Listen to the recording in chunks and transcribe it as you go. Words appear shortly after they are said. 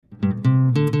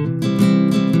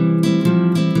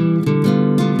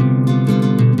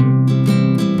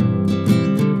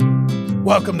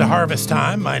Welcome to Harvest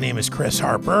Time. My name is Chris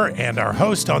Harper, and our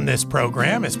host on this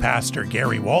program is Pastor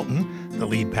Gary Walton, the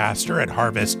lead pastor at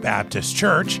Harvest Baptist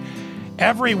Church.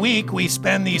 Every week, we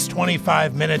spend these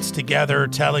 25 minutes together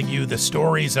telling you the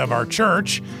stories of our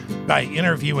church by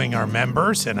interviewing our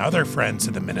members and other friends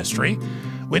of the ministry.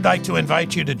 We'd like to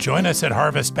invite you to join us at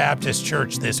Harvest Baptist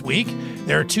Church this week.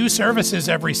 There are two services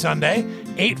every Sunday,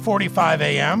 8:45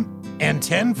 a.m. and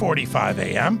 10:45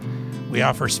 a.m. We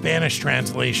offer Spanish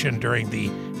translation during the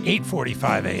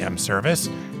 8:45 a.m. service,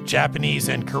 Japanese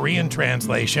and Korean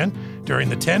translation during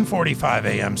the 10:45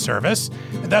 a.m. service,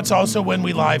 and that's also when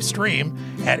we live stream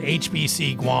at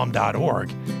hbcguam.org,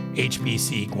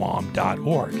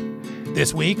 hbcguam.org.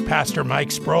 This week, Pastor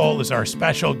Mike Sproul is our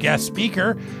special guest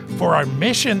speaker for our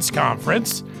Missions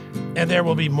Conference, and there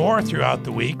will be more throughout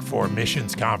the week for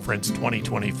Missions Conference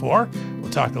 2024.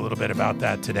 We'll talk a little bit about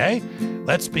that today.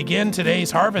 Let's begin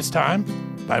today's Harvest Time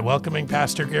by welcoming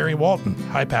Pastor Gary Walton.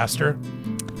 Hi, Pastor.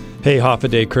 Hey,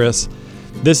 Hoffaday, Chris.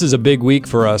 This is a big week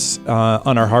for us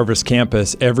on our Harvest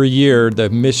campus. Every year,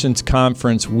 the Missions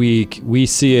Conference week, we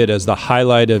see it as the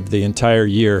highlight of the entire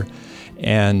year.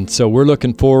 And so we're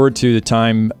looking forward to the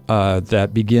time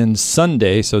that begins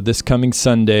Sunday, so this coming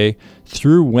Sunday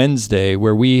through Wednesday,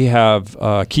 where we have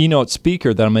a keynote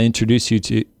speaker that I'm going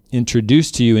to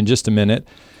introduce to you in just a minute.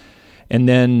 And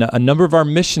then a number of our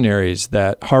missionaries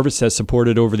that Harvest has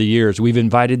supported over the years, we've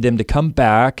invited them to come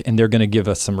back, and they're going to give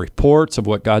us some reports of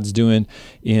what God's doing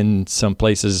in some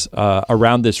places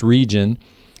around this region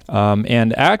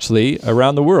and actually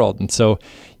around the world. And so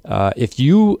if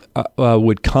you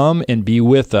would come and be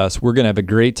with us, we're going to have a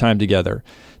great time together.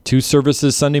 2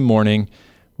 services Sunday morning.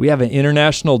 We have an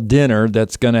international dinner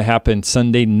that's going to happen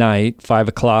Sunday night, 5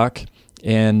 o'clock.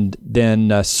 And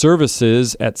then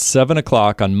services at 7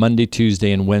 o'clock on Monday,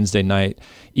 Tuesday, and Wednesday night.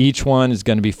 Each one is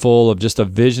going to be full of just a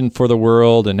vision for the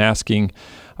world and asking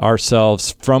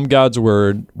ourselves from God's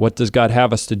Word, what does God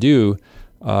have us to do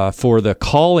for the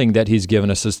calling that He's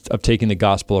given us of taking the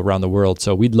gospel around the world.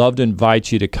 So we'd love to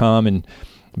invite you to come and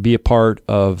be a part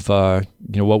of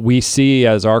what we see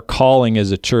as our calling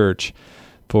as a church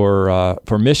for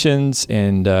missions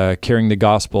and carrying the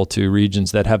gospel to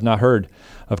regions that have not heard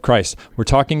of Christ. We're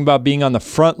talking about being on the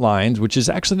front lines, which is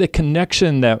actually the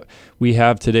connection that we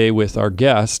have today with our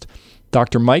guest.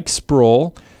 Dr. Mike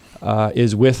Sproul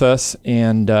is with us,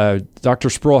 and Dr.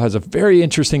 Sproul has a very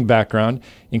interesting background,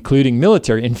 including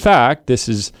military. In fact, this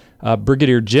is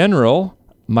Brigadier General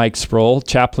Mike Sproul,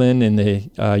 chaplain in the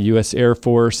U.S. Air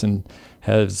Force, and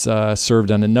has served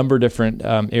on a number of different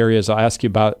areas. I'll ask you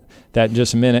about that in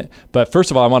just a minute. But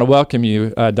first of all, I want to welcome you,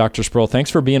 Dr. Sproul. Thanks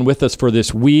for being with us for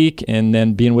this week and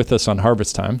then being with us on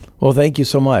Harvest Time. Well, thank you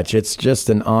so much. It's just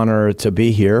an honor to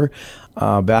be here.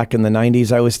 Back in the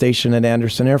 90s, I was stationed at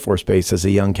Anderson Air Force Base as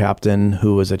a young captain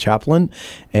who was a chaplain,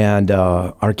 and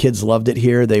our kids loved it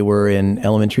here. They were in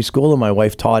elementary school, and my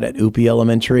wife taught at UP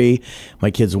Elementary.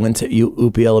 My kids went to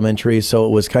UP Elementary, so it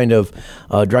was kind of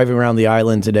driving around the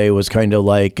island today was kind of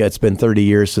like it's been 30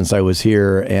 years since I was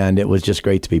here, and it was just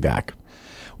great to be back.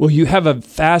 Well, you have a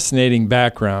fascinating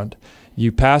background.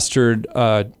 You pastored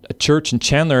a church in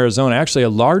Chandler, Arizona, actually a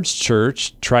large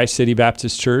church, Tri-City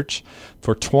Baptist Church,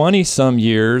 for 20-some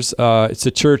years. It's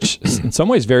a church in some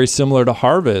ways very similar to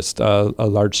Harvest, a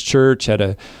large church,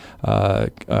 had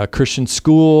a Christian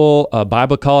school, a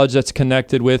Bible college that's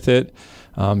connected with it,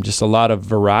 just a lot of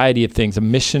variety of things, a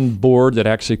mission board that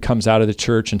actually comes out of the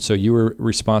church, and so you were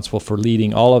responsible for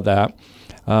leading all of that.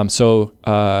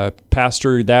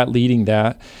 Pastor that, leading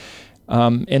that.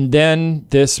 And then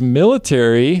this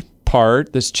military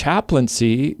part, this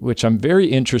chaplaincy, which I'm very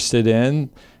interested in,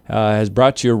 has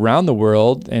brought you around the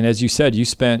world. And as you said, you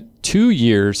spent 2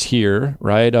 years here,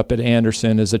 right, up at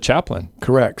Anderson as a chaplain.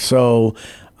 Correct. So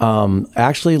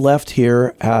actually left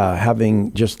here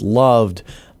having just loved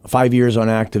 5 years on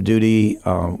active duty,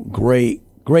 great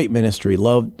ministry,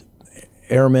 loved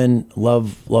airmen,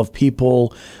 love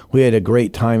people. We had a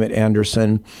great time at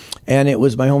Anderson, and it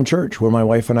was my home church where my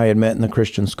wife and I had met in the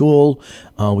Christian school.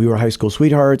 We were high school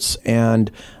sweethearts, and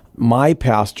my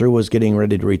pastor was getting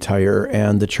ready to retire,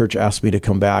 and the church asked me to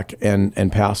come back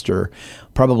and pastor.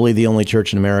 Probably the only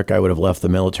church in America I would have left the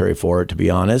military for, to be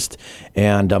honest.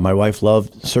 And my wife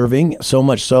loved serving, so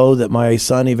much so that my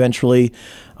son eventually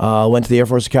went to the Air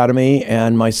Force Academy,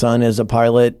 and my son is a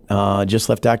pilot, just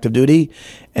left active duty.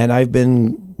 And I've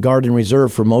been Guard and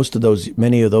Reserve for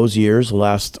many of those years, the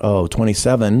last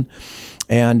 27.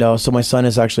 And so my son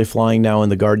is actually flying now in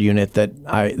the Guard unit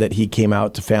that he came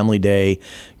out to Family Day,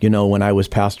 when I was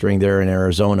pastoring there in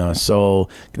Arizona. So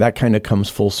that kind of comes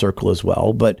full circle as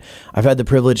well. But I've had the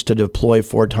privilege to deploy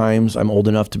 4 times. I'm old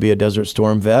enough to be a Desert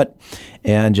Storm vet,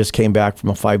 and just came back from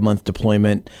a 5-month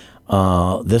deployment.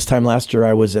 This time last year,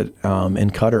 I was in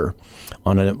Qatar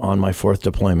on my 4th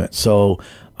deployment. So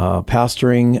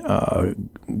pastoring,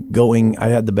 I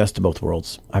had the best of both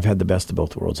worlds. I've had the best of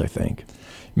both worlds, I think.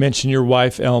 You mentioned your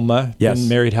wife, Elma. Yes. Been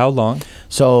married how long?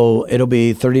 So it'll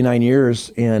be 39 years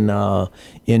in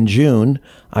June.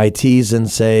 I tease and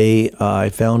say I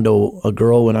found a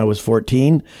girl when I was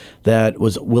 14 that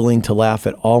was willing to laugh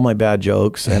at all my bad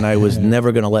jokes, and I was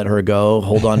never going to let her go,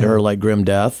 hold on to her like grim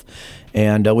death.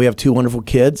 And we have 2 wonderful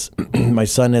kids. My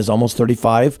son is almost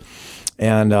 35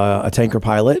 and a tanker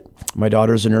pilot. My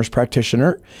daughter's a nurse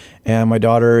practitioner, and my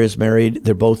daughter is married.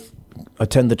 They're both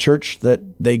attend the church that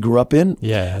they grew up in.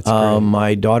 Yeah, that's great.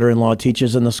 My daughter-in-law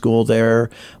teaches in the school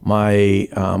there. My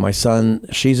son,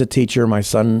 she's a teacher. My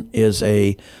son is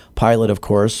a pilot, of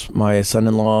course. My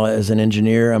son-in-law is an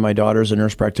engineer, and my daughter's a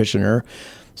nurse practitioner.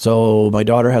 So my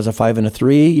daughter has a 5 and a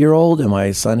 3-year-old, and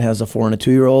my son has a 4 and a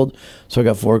 2-year-old. So I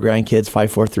got 4 grandkids,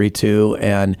 5, 4, 3, 2,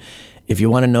 and if you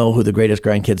want to know who the greatest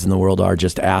grandkids in the world are,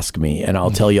 just ask me, and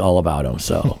I'll tell you all about them.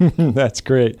 So that's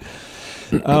great.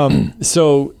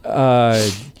 So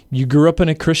you grew up in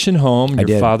a Christian home.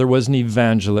 Your father was an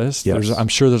evangelist. Yes. I'm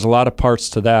sure there's a lot of parts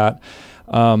to that.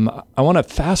 I want to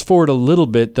fast forward a little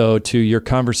bit, though, to your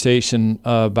conversation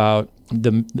about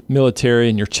the military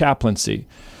and your chaplaincy.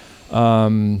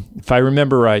 If I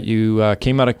remember right, you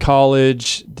came out of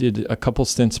college, did a couple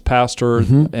stints pastor,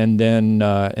 and then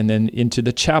into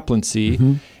the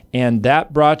chaplaincy. And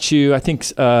that brought you, I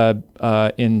think,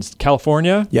 in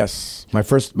California? Yes. My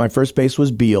first base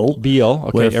was Beale. Beale,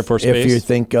 okay, Air Force Base.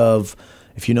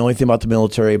 If you know anything about the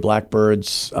military,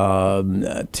 Blackbirds,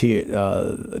 Dragon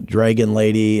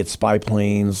Lady, it's spy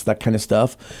planes, that kind of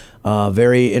stuff.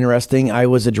 Very interesting. I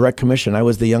was a direct commission. I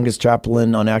was the youngest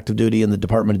chaplain on active duty in the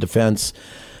Department of Defense.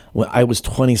 When I was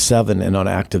 27 and on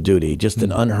active duty, just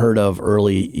an unheard of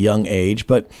early young age.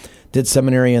 But did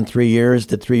seminary in 3 years,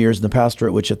 did 3 years in the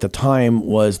pastorate, which at the time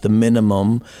was the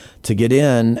minimum to get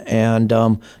in. And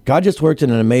God just worked in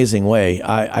an amazing way.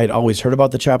 I'd always heard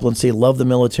about the chaplaincy, loved the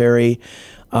military,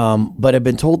 but I'd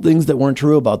been told things that weren't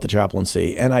true about the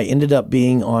chaplaincy. And I ended up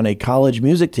being on a college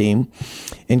music team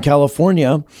in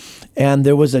California, and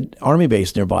there was an Army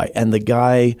base nearby. And the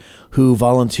guy who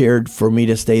volunteered for me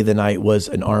to stay the night was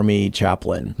an Army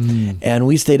chaplain. And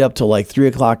we stayed up till like 3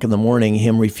 o'clock in the morning,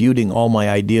 him refuting all my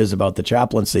ideas about the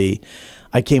chaplaincy.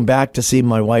 I came back to see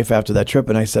my wife after that trip,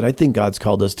 and I said, I think God's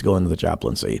called us to go into the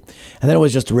chaplaincy. And then it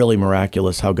was just really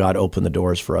miraculous how God opened the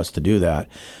doors for us to do that.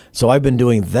 So I've been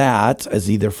doing that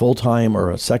as either full-time or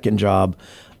a second job.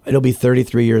 It'll be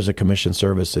 33 years of commissioned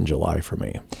service in July for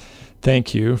me.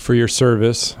 Thank you for your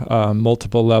service,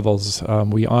 multiple levels.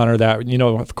 We honor that.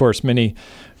 Of course, we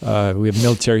have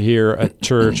military here at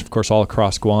church, of course, all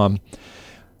across Guam.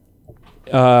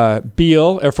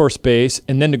 Beale Air Force Base,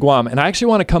 and then to Guam. And I actually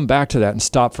want to come back to that and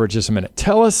stop for just a minute.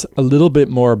 Tell us a little bit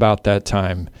more about that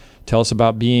time. Tell us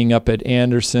about being up at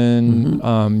Anderson.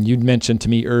 You'd mentioned to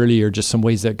me earlier just some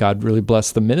ways that God really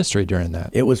blessed the ministry during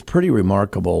that. It was pretty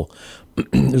remarkable.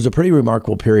 It was a pretty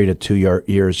remarkable period of 2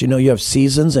 years. You have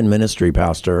seasons in ministry,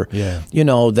 Pastor. Yeah.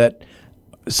 That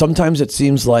sometimes it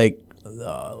seems like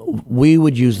we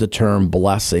would use the term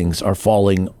blessings are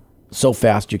falling so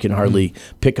fast you can hardly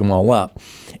pick them all up.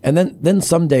 And then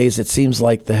some days it seems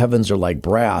like the heavens are like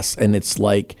brass, and it's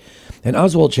like, and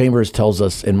Oswald Chambers tells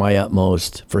us in My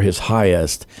Utmost for his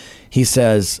highest, he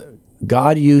says,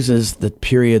 God uses the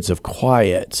periods of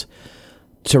quiet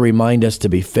to remind us to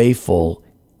be faithful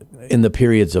in the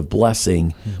periods of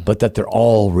blessing, but that they're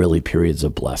all really periods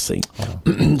of blessing.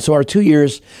 So our 2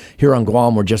 years here on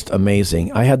Guam were just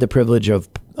amazing. I had the privilege of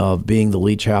being the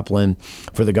lead chaplain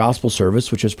for the gospel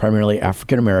service, which is primarily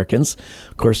African Americans.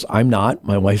 Of course, I'm not,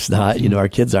 my wife's not, our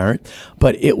kids aren't,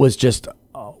 but it was just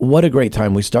what a great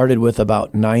time. We started with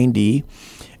about 90,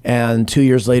 and 2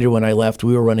 years later when I left,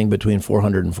 we were running between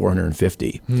 400 and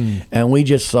 450. And we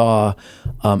just saw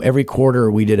every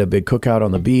quarter we did a big cookout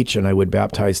on the beach, and I would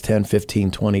baptize 10, 15,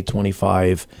 20,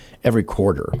 25 every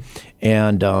quarter.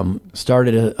 And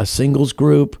started a singles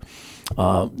group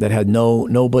that had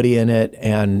nobody in it,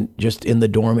 and just in the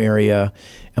dorm area.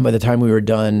 And by the time we were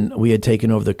done, we had taken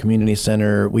over the community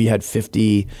center. We had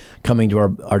 50 coming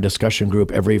to our discussion group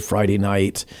every Friday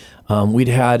night. We'd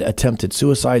had attempted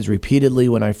suicides repeatedly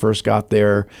when I first got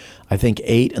there, I think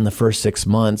 8 in the first 6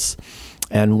 months.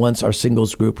 And once our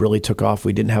singles group really took off,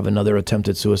 we didn't have another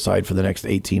attempted suicide for the next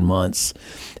 18 months.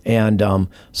 And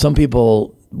some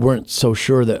people weren't so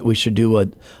sure that we should do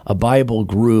a Bible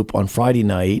group on Friday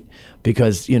night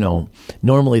because,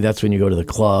 normally that's when you go to the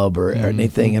club or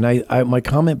anything. And I my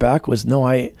comment back was, no,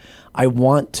 I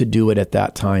want to do it at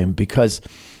that time because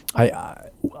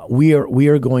we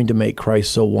are going to make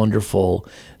Christ so wonderful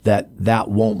that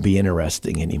won't be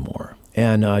interesting anymore.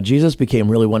 And Jesus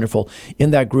became really wonderful.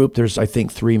 In that group, there's, I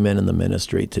think, 3 men in the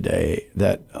ministry today.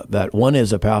 That one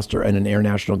is a pastor and an Air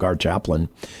National Guard chaplain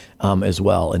as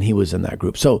well, and he was in that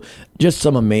group. So just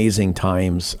some amazing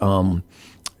times.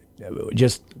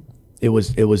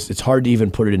 It's hard to even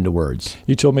put it into words.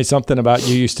 You told me something about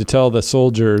you used to tell the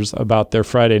soldiers about their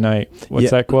Friday night.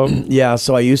 What's that quote? Yeah,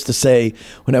 so I used to say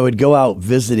when I would go out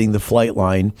visiting the flight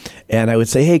line and I would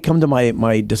say, hey, come to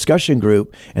my discussion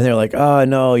group. And they're like, oh,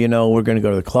 no, we're going to go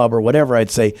to the club or whatever.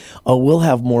 I'd say, oh, we'll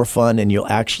have more fun and you'll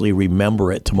actually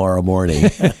remember it tomorrow morning.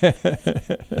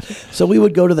 So we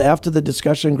would go after the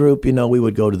discussion group, we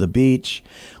would go to the beach.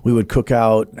 We would cook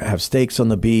out, have steaks on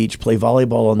the beach, play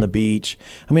volleyball on the beach.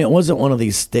 I mean, it wasn't one of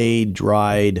these stayed,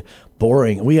 dried,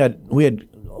 boring. We had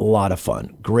a lot of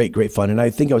fun, great fun. And I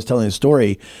think I was telling a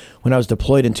story when I was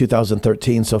deployed in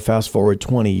 2013. So fast forward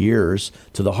 20 years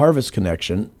to the Harvest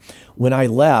Connection. When I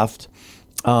left,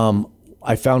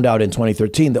 I found out in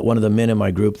 2013 that one of the men in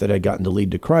my group that had gotten to lead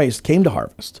to Christ came to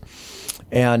Harvest.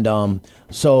 And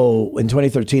so in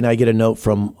 2013, I get a note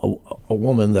from a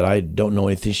woman that I don't know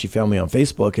anything. She found me on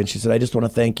Facebook, and she said, I just want to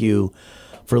thank you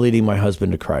for leading my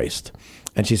husband to Christ.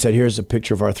 And she said, here's a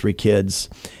picture of our 3 kids.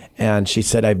 And she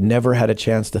said, I've never had a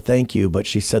chance to thank you, but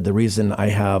she said, the reason I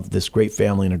have this great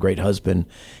family and a great husband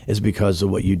is because of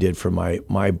what you did for my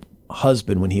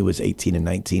husband when he was 18 and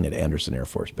 19 at Anderson Air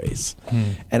Force Base.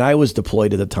 And I was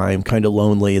deployed at the time, kind of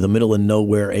lonely, in the middle of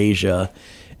nowhere, Asia.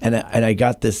 And I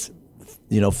got this,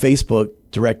 Facebook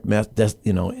direct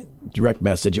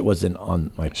message. It wasn't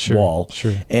on my wall.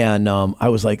 Sure. And I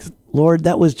was like, Lord,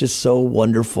 that was just so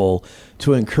wonderful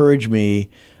to encourage me.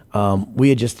 We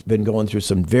had just been going through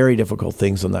some very difficult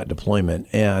things on that deployment.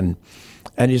 And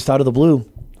just out of the blue,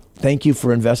 thank you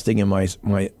for investing in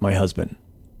my husband.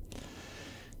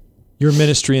 Your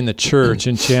ministry in the church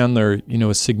in Chandler,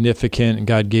 is significant, and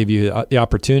God gave you the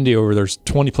opportunity over there's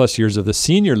 20 plus years of the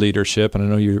senior leadership, and I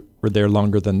know you were there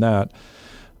longer than that,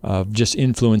 of just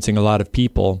influencing a lot of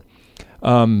people.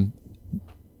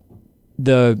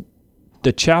 The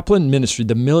chaplain ministry,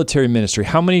 the military ministry,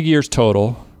 how many years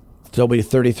total? There'll be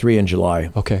 33 in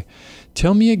July. Okay.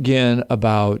 Tell me again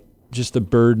about just the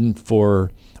burden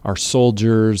for our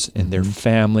soldiers and their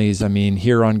families. I mean,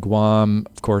 here on Guam,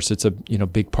 of course, it's a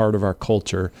big part of our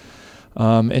culture.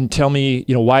 And tell me,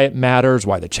 why it matters,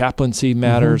 why the chaplaincy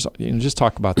matters. Just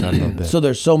talk about that a little bit. So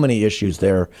there's so many issues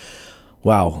there.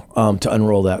 Wow, to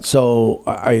unroll that. So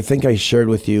I think I shared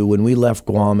with you when we left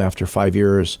Guam after 5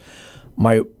 years,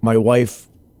 my wife,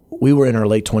 we were in our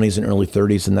late 20s and early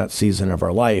 30s in that season of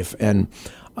our life. And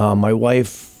my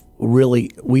wife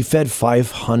we fed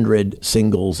 500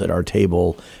 singles at our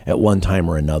table at one time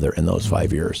or another in those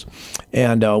 5 years.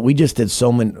 And we just did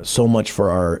so much for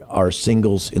our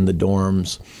singles in the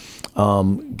dorms,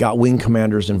 got wing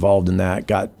commanders involved in that,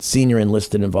 got senior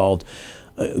enlisted involved,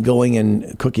 going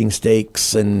and cooking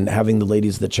steaks and having the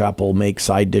ladies of the chapel make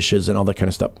side dishes and all that kind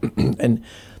of stuff. And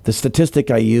the statistic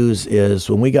I use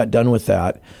is when we got done with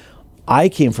that, I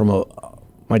came from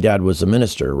my dad was a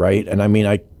minister, right? And I mean,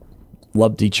 I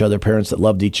loved each other, parents that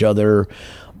loved each other.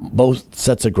 Both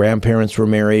sets of grandparents were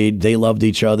married. They loved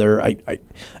each other.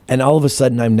 And all of a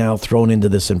sudden, I'm now thrown into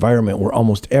this environment where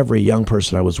almost every young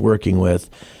person I was working with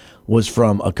was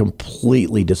from a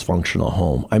completely dysfunctional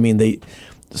home. I mean, they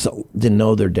didn't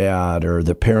know their dad, or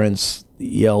the parents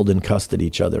yelled and cussed at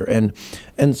each other.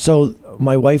 And so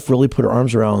my wife really put her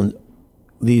arms around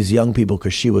these young people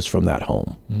because she was from that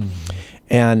home.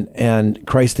 And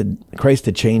Christ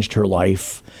had changed her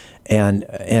life.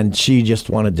 And she just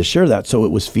wanted to share that. So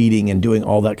it was feeding and doing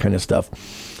all that kind of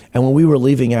stuff. And when we were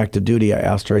leaving active duty, I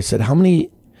asked her, I said, how many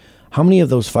of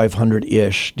those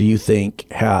 500-ish do you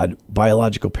think had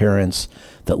biological parents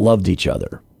that loved each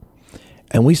other?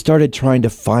 And we started trying to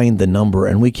find the number,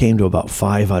 and we came to about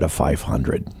 5 out of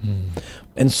 500.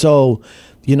 And so,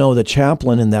 the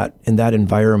chaplain in that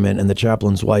environment and the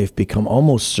chaplain's wife become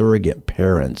almost surrogate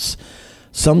parents,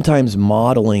 sometimes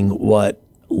modeling what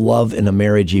love in a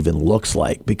marriage even looks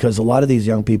like, because a lot of these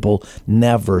young people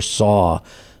never saw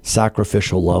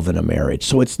sacrificial love in a marriage.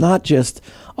 So it's not just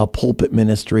a pulpit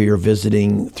ministry or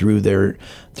visiting through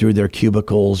their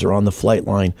cubicles or on the flight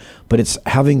line, but it's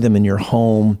having them in your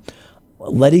home,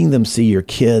 letting them see your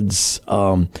kids,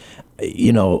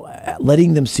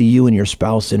 letting them see you and your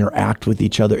spouse interact with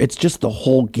each other. It's just the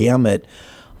whole gamut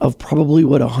of probably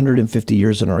what 150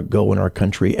 years ago in our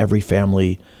country, every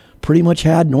family pretty much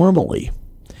had normally.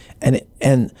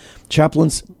 And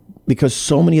chaplains, because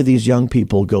so many of these young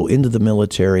people go into the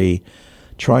military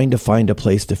trying to find a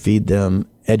place to feed them,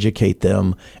 educate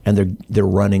them, and they're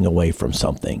running away from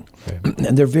something. Okay.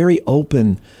 And they're very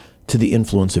open to the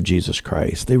influence of Jesus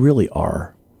Christ. They really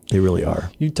are. They really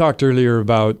are. You talked earlier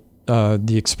about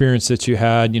the experience that you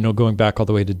had, going back all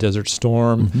the way to Desert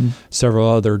Storm, several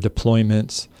other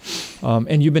deployments.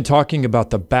 And you've been talking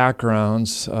about the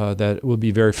backgrounds that will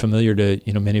be very familiar to,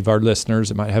 many of our listeners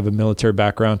that might have a military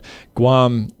background.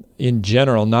 Guam in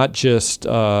general, not just,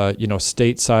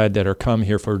 stateside that are come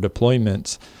here for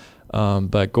deployments,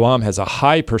 but Guam has a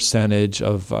high percentage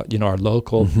of, our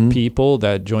local people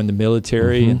that join the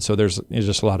military. And so there's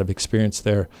just a lot of experience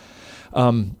there.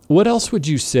 What else would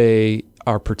you say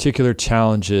are particular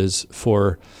challenges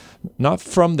for, not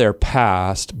from their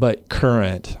past, but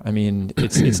current? I mean,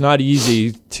 it's not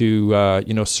easy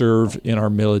to, serve in our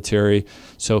military.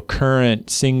 So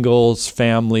current singles,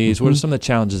 families, what are some of the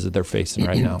challenges that they're facing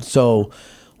right now? So,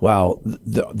 wow,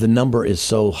 the number is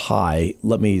so high.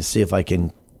 Let me see if I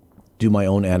can do my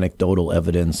own anecdotal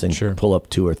evidence and pull up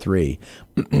 2 or 3.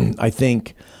 I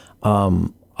think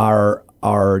our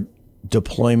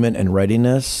deployment and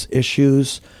readiness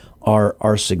issues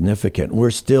are significant.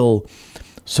 We're still,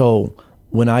 so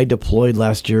when I deployed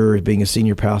last year being a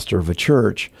senior pastor of a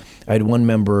church, I had one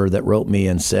member that wrote me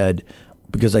and said,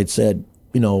 because I'd said,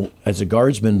 as a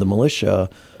guardsman, the militia,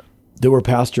 there were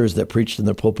pastors that preached in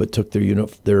their pulpit, took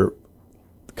their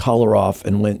collar off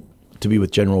and went to be with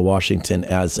General Washington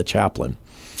as a chaplain.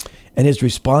 And his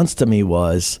response to me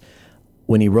was,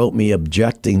 when he wrote me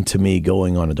objecting to me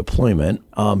going on a deployment,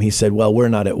 he said, well, we're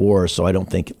not at war, so I don't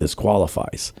think this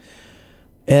qualifies.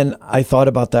 And I thought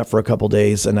about that for a couple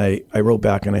days, and I wrote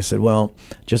back and I said, well,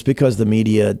 just because the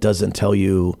media doesn't tell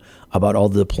you about all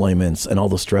the deployments and all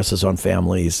the stresses on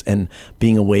families and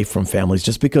being away from families,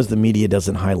 just because the media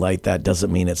doesn't highlight that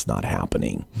doesn't mean it's not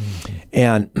happening.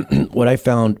 And what I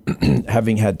found,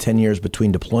 having had 10 years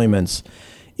between deployments,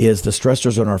 is the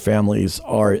stressors on our families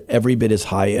are every bit as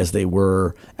high as they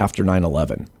were after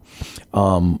 9/11.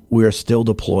 We're still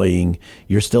deploying.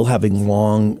 You're still having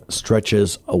long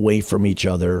stretches away from each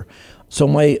other. So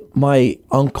my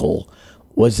uncle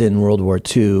was in World War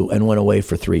II and went away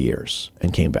for 3 years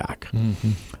and came back.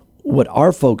 What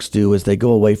our folks do is they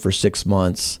go away for 6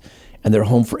 months and they're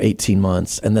home for 18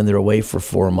 months, and then they're away for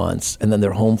 4 months, and then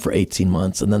they're home for 18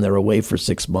 months, and then they're away for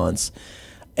 6 months.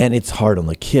 And it's hard on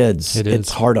the kids.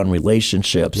 It's hard on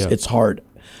relationships. Yep. It's hard.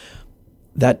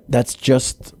 That's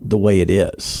just the way it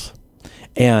is.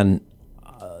 And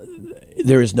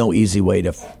there is no easy way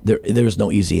to. There's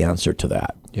no easy answer to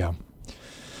that. Yeah,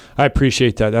 I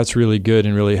appreciate that. That's really good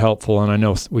and really helpful. And I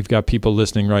know we've got people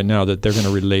listening right now that they're going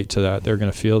to relate to that. They're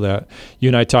going to feel that. You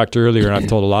and I talked earlier, and I've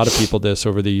told a lot of people this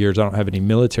over the years. I don't have any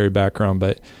military background,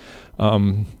 but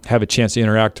have a chance to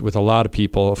interact with a lot of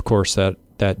people, of course,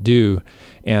 that do.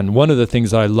 And one of the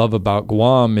things I love about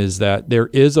Guam is that there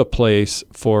is a place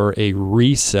for a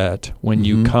reset when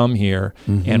you come here.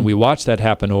 And we watch that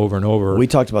happen over and over. We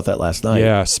talked about that last night.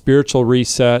 Yeah, spiritual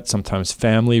reset, sometimes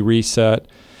family reset.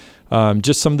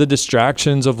 Just some of the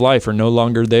distractions of life are no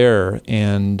longer there.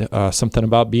 And something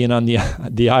about being on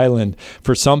the island.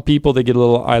 For some people, they get a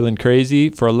little island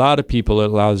crazy. For a lot of people, it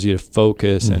allows you to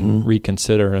focus and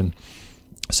reconsider. And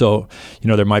so,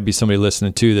 there might be somebody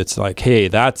listening too that's like, hey,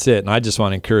 that's it. And I just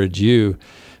want to encourage you,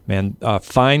 man,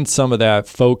 find some of that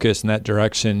focus and that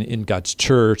direction in God's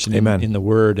church and in the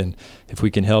Word. And if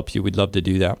we can help you, we'd love to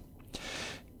do that.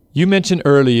 You mentioned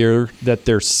earlier that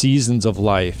there's seasons of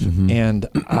life. And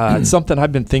it's something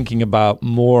I've been thinking about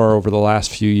more over the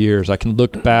last few years. I can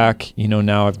look back,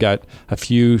 now I've got a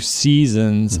few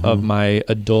seasons of my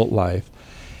adult life.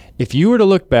 If you were to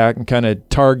look back and kind of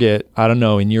target, I don't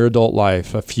know, in your adult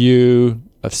life, a few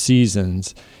of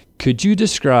seasons, could you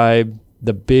describe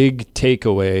the big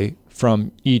takeaway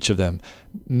from each of them?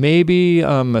 Maybe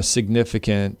a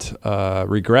significant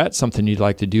regret, something you'd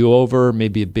like to do over,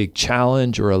 maybe a big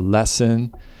challenge or a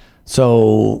lesson.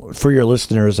 So for your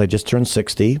listeners, I just turned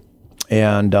 60,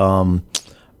 and a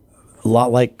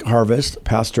lot like Harvest,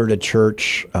 pastored a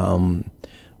church.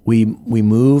 We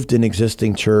moved an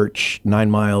existing church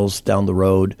 9 miles down the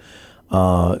road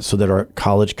so that our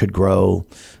college could grow,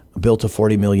 built a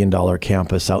 $40 million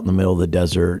campus out in the middle of the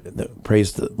desert.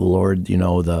 Praise the Lord,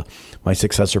 my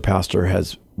successor pastor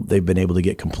they've been able to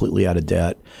get completely out of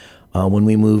debt. When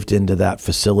we moved into that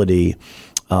facility,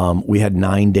 we had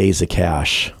 9 days of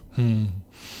cash and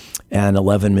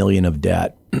 $11 million of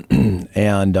debt.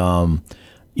 And,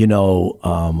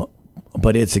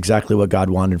 but it's exactly what God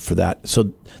wanted for that.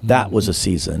 So that was a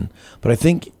season. But I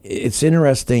think it's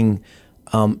interesting.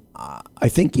 I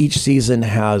think each season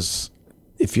has,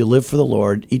 if you live for the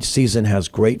Lord, each season has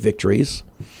great victories.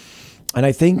 And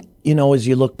I think, as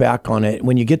you look back on it,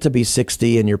 when you get to be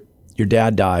 60 and your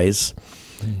dad dies,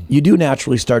 you do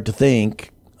naturally start to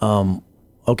think,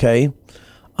 okay,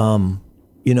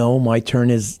 my turn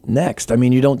is next. I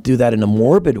mean, you don't do that in a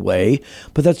morbid way,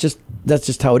 but that's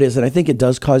just how it is. And I think it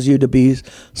does cause you to be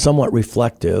somewhat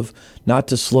reflective, not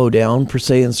to slow down per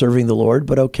se in serving the Lord,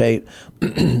 but okay.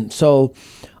 So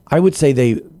I would say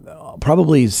they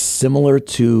probably similar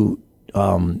to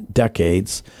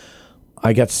decades. I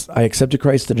accepted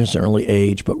Christ at an early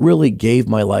age, but really gave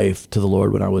my life to the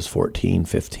Lord when I was 14,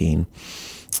 15.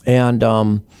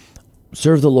 And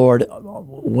served the Lord,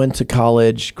 went to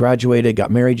college, graduated,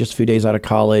 got married just a few days out of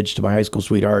college to my high school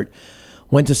sweetheart,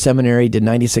 went to seminary, did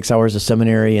 96 hours of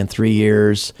seminary in 3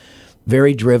 years,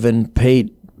 very driven,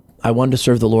 I wanted to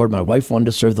serve the Lord. My wife wanted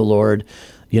to serve the Lord,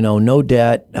 no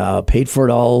debt, paid for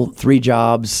it all, 3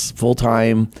 jobs, full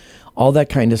time, all that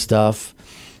kind of stuff.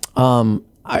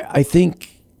 I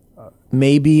think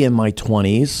maybe in my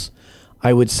 20s,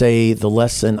 I would say the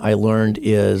lesson I learned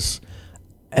is,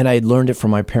 and I learned it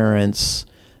from my parents,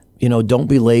 don't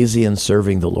be lazy in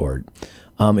serving the Lord.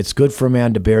 It's good for a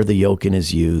man to bear the yoke in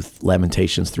his youth,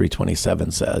 Lamentations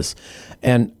 3:27 says.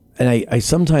 And I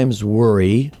sometimes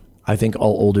worry, I think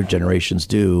all older generations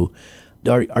do,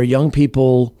 are young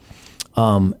people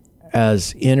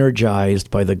as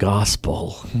energized by the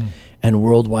gospel and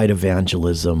worldwide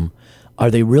evangelism? Are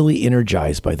they really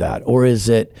energized by that? Or is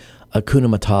it Hakuna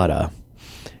Matata?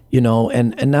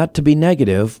 And not to be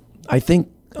negative, I think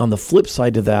on the flip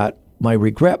side to that, my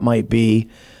regret might be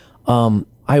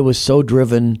I was so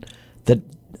driven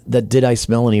that did I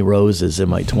smell any roses in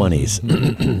my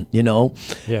 20s,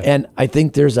 Yeah. And I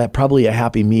think there's probably a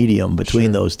happy medium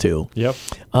between those two. Yep.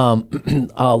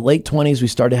 Late 20s, we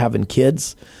started having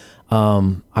kids.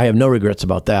 I have no regrets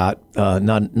about that,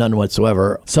 none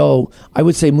whatsoever. So I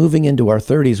would say moving into our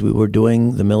 30s, we were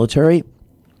doing the military,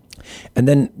 and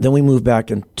then we moved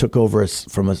back and took over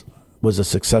was a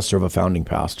successor of a founding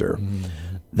pastor. Mm-hmm.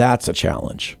 That's a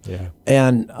challenge. Yeah.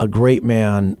 And a great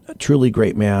man, a truly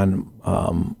great man,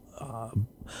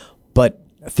 but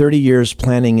 30 years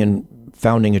planning and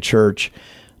founding a church,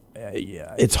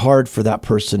 it's hard for that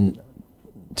person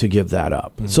to give that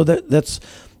up. Mm-hmm. So that's,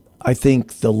 I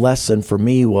think the lesson for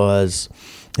me was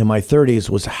in my 30s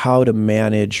was how to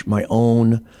manage my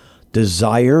own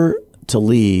desire to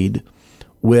lead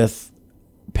with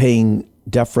paying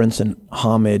deference and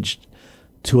homage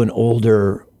to an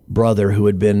older brother who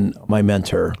had been my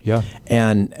mentor. Yeah.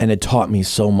 And it taught me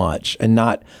so much, and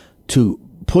not to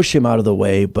push him out of the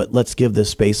way, but let's give this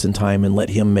space and time and let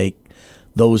him make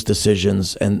those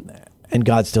decisions. And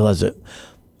God still has it.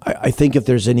 I think if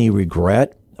there's any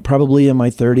regret, probably in my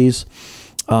 30s,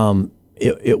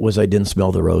 it was I didn't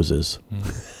smell the roses.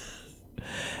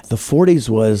 The 40s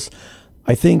was,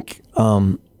 I think,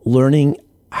 learning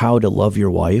how to love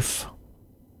your wife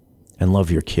and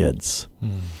love your kids.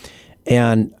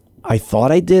 And I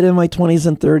thought I did in my 20s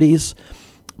and 30s,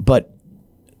 but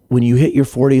when you hit your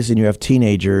 40s and you have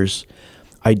teenagers,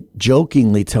 I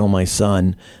jokingly tell my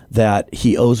son that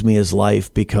he owes me his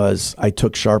life because I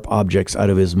took sharp objects out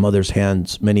of his mother's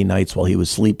hands many nights while he was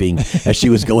sleeping as she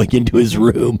was going into his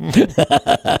room.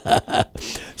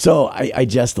 So I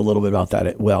jest a little bit about that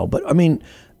as well. But I mean,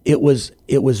 it was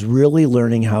really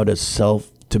learning how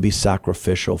to be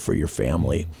sacrificial for your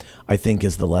family, I think,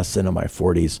 is the lesson of my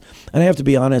 40s. And I have to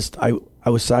be honest, I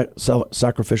was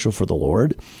sacrificial for the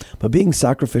Lord, but being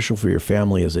sacrificial for your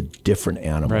family is a different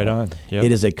animal. Right on. Yep.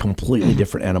 It is a completely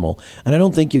different animal. And I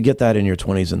don't think you get that in your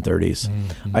 20s and 30s.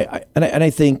 Mm-hmm. I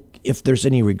think if there's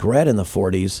any regret in the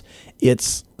 40s,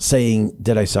 it's saying,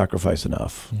 did I sacrifice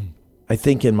enough? I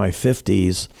think in my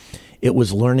 50s, it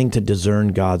was learning to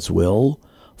discern God's will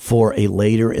for a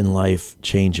later in life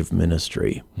change of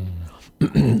ministry.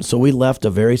 So we left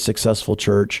a very successful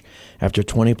church after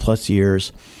 20 plus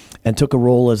years and took a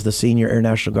role as the senior Air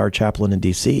National Guard chaplain in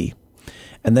D.C.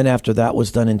 And then after that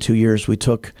was done in 2 years, we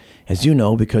took, as you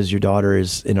know, because your daughter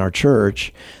is in our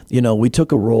church, we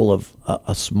took a role of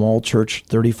a small church,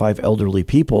 35 elderly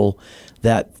people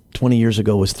that 20 years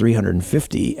ago was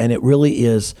 350. And it really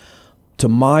is, to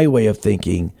my way of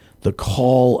thinking, the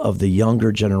call of the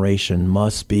younger generation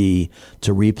must be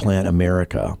to replant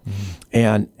America.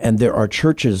 Mm-hmm. And there are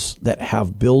churches that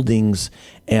have buildings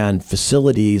and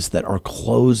facilities that are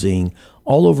closing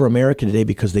all over America today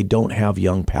because they don't have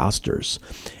young pastors.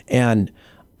 And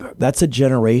that's a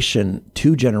generation,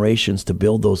 2 generations to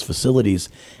build those facilities,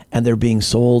 and they're being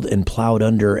sold and plowed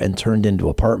under and turned into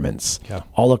apartments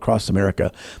all across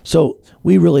America. So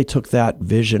we really took that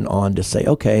vision on to say,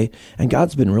 okay, and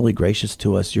God's been really gracious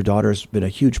to us. Your daughter's been a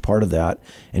huge part of that,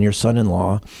 and your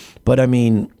son-in-law. But I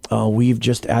mean, we've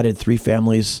just added 3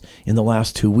 families in the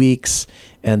last 2 weeks,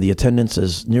 and the attendance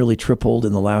has nearly tripled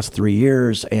in the last 3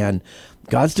 years, and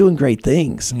God's doing great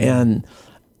things. And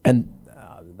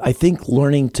I think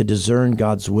learning to discern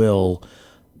God's will,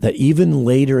 that even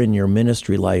later in your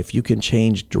ministry life, you can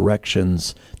change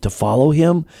directions to follow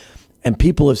him. And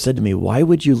people have said to me, why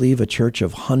would you leave a church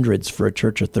of hundreds for a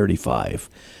church of 35?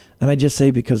 And I just say,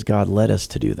 because God led us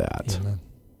to do that. Amen.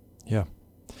 Yeah.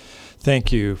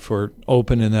 Thank you for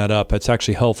opening that up. It's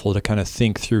actually helpful to kind of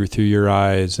think through your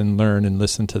eyes and learn and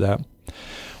listen to that.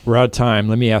 We're out of time.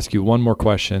 Let me ask you one more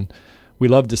question. We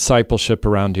love discipleship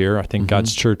around here. I think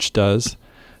God's church does.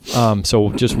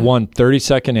 So just one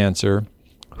 30-second answer.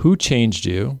 Who changed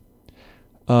you?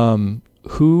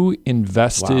 Who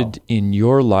invested in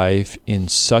your life in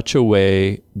such a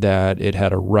way that it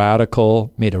had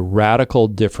made a radical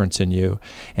difference in you?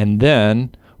 And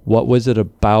then what was it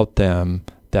about them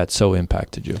that so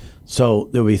impacted you? So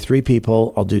there'll be 3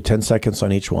 people. I'll do 10 seconds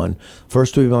on each one.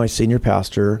 First will be my senior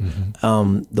pastor,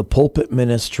 the pulpit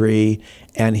ministry,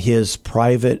 and his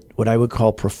private, what I would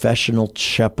call professional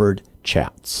shepherd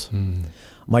chats.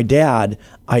 My dad,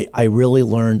 I really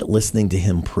learned listening to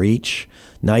him preach.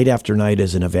 Night after night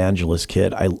as an evangelist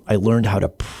kid, I learned how to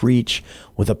preach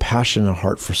with a passion and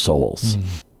heart for souls.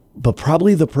 But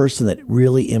probably the person that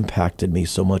really impacted me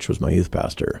so much was my youth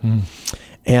pastor.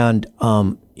 And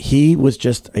he was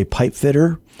just a pipe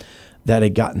fitter that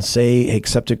had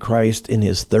accepted Christ in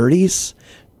his 30s,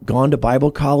 gone to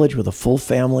Bible college with a full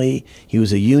family. He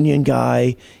was a union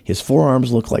guy. His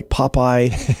forearms looked like Popeye.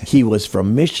 He was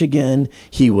from Michigan.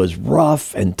 He was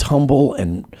rough and tumble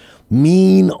and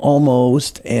mean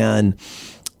almost, and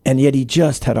yet he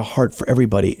just had a heart for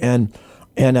everybody. And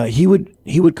he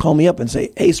would call me up and say,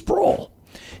 "Hey, Sproul,"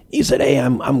 he said, "Hey,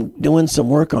 I'm doing some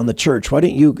work on the church. Why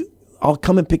don't you? I'll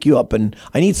come and pick you up, and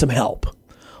I need some help."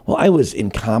 Well, I was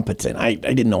incompetent. I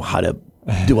didn't know how to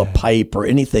do a pipe or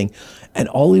anything, and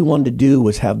all he wanted to do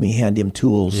was have me hand him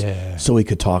tools so he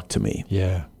could talk to me.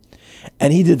 Yeah.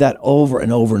 And he did that over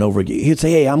and over and over again. He'd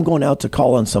say, "Hey, I'm going out to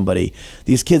call on somebody.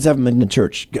 These kids haven't been to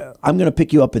church. I'm going to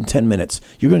pick you up in 10 minutes.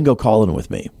 You're going to go call in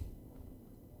with me."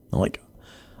 I'm like,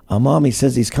 "Mom, he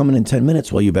says he's coming in 10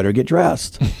 minutes. Well, you better get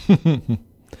dressed."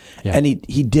 And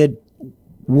he did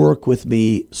work with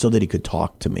me so that he could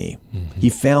talk to me. He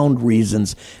found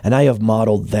reasons, and I have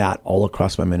modeled that all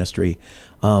across my ministry.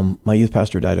 My youth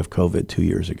pastor died of COVID 2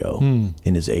 years ago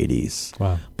in his 80s.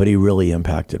 Wow. But he really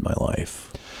impacted my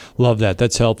life. Love that.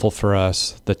 That's helpful for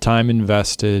us. The time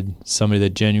invested, somebody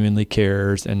that genuinely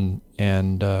cares, and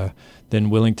then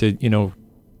willing to,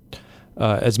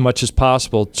 as much as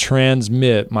possible,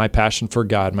 transmit my passion for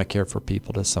God, my care for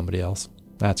people to somebody else.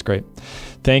 That's great.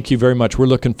 Thank you very much. We're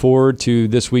looking forward to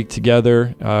this week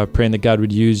together, praying that God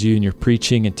would use you in your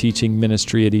preaching and teaching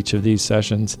ministry at each of these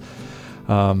sessions.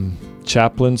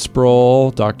 Chaplain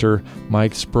Sproul, Dr.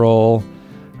 Mike Sproul,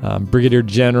 Brigadier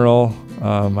General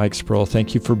Mike Sproul,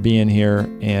 thank you for being here,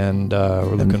 and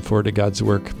we're looking forward to God's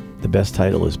work. The best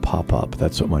title is Pop-Up.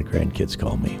 That's what my grandkids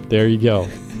call me. There you go.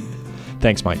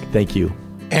 Thanks, Mike. Thank you.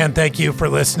 And thank you for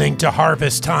listening to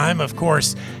Harvest Time. Of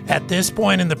course, at this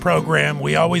point in the program,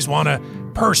 we always want to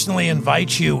personally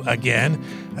invite you again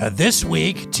this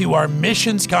week to our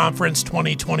Missions Conference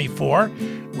 2024.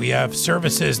 We have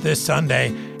services this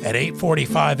Sunday at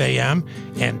 8:45 a.m.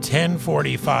 and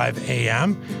 10:45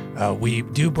 a.m. We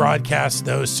do broadcast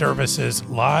those services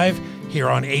live here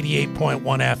on 88.1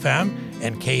 FM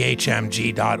and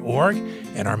khmg.org.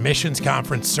 And our Missions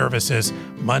Conference services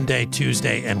Monday,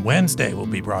 Tuesday, and Wednesday will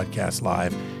be broadcast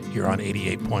live here on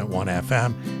 88.1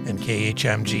 FM and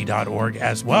khmg.org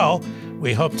as well.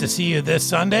 We hope to see you this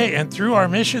Sunday and through our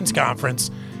Missions Conference.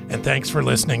 And thanks for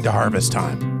listening to Harvest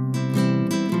Time.